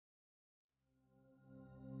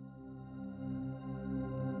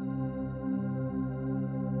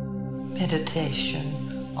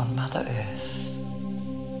meditation on Mother Earth.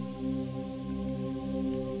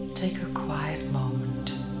 Take a quiet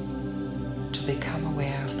moment to become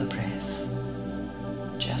aware of the breath,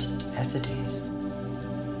 just as it is.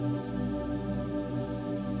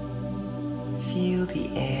 Feel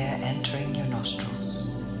the air entering your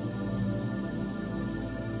nostrils,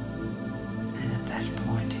 and at that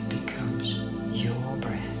point it becomes your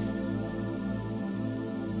breath.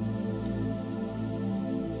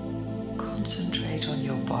 Concentrate on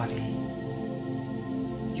your body.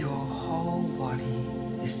 Your whole body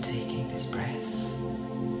is taking this breath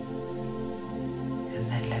and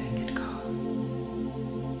then letting it go.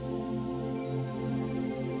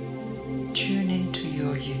 Tune into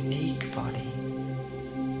your unique body.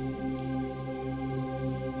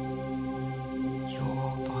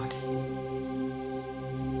 Your body.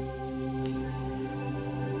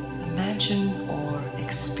 Imagine or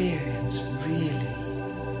experience really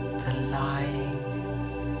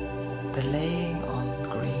the laying on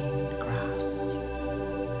green grass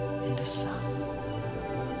in the sun.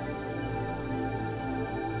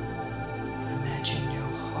 Imagine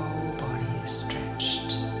your whole body is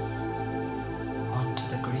stretched onto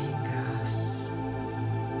the green grass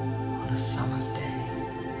on a summer's day.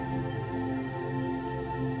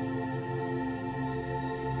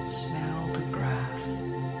 Smell the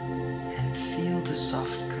grass and feel the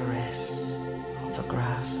soft caress of the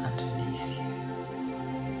grass underneath you.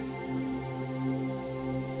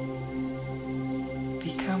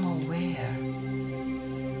 Become aware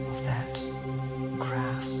of that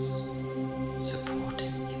grass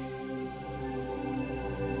supporting you.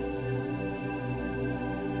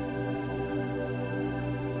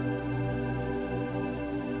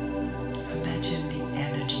 Imagine the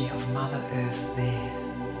energy of Mother Earth there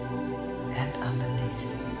and underneath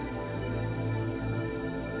you.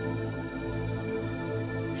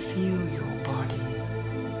 Feel your body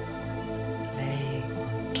laying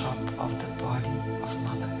on top of the body of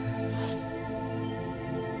Mother Earth.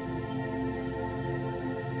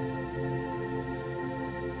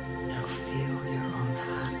 Now feel your own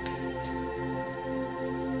heartbeat.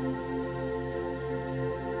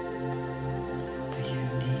 The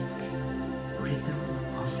unique rhythm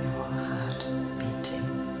of your heart beating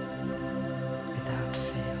without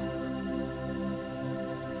fail.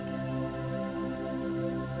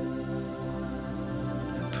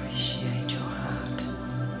 Appreciate your heart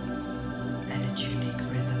and its unique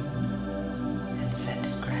rhythm and send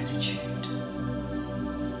it gratitude.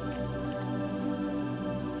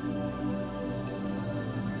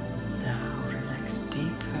 Now relax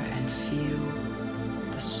deeper and feel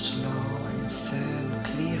the slow and firm,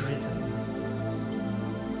 clear rhythm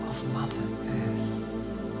of Mother Earth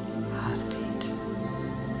heartbeat,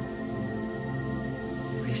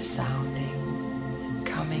 resounding and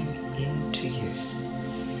coming into you.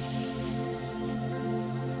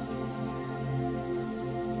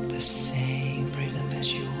 The same rhythm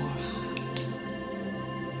as your heart.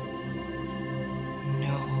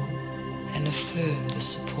 Know and affirm the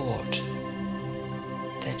support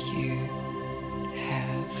that you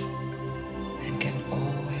have and can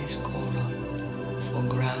always call on for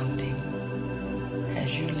grounding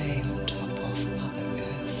as you lay on top of Mother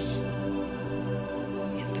Earth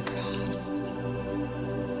in the grass.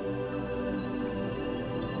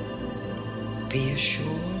 Be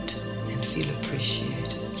assured and feel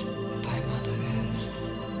appreciated by Mother Earth,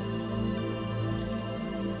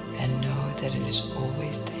 and know that it is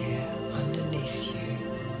always there underneath you,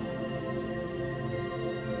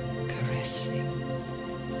 caressing,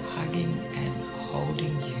 hugging and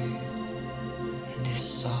holding you in this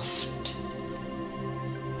soft,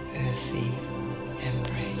 earthy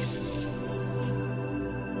embrace.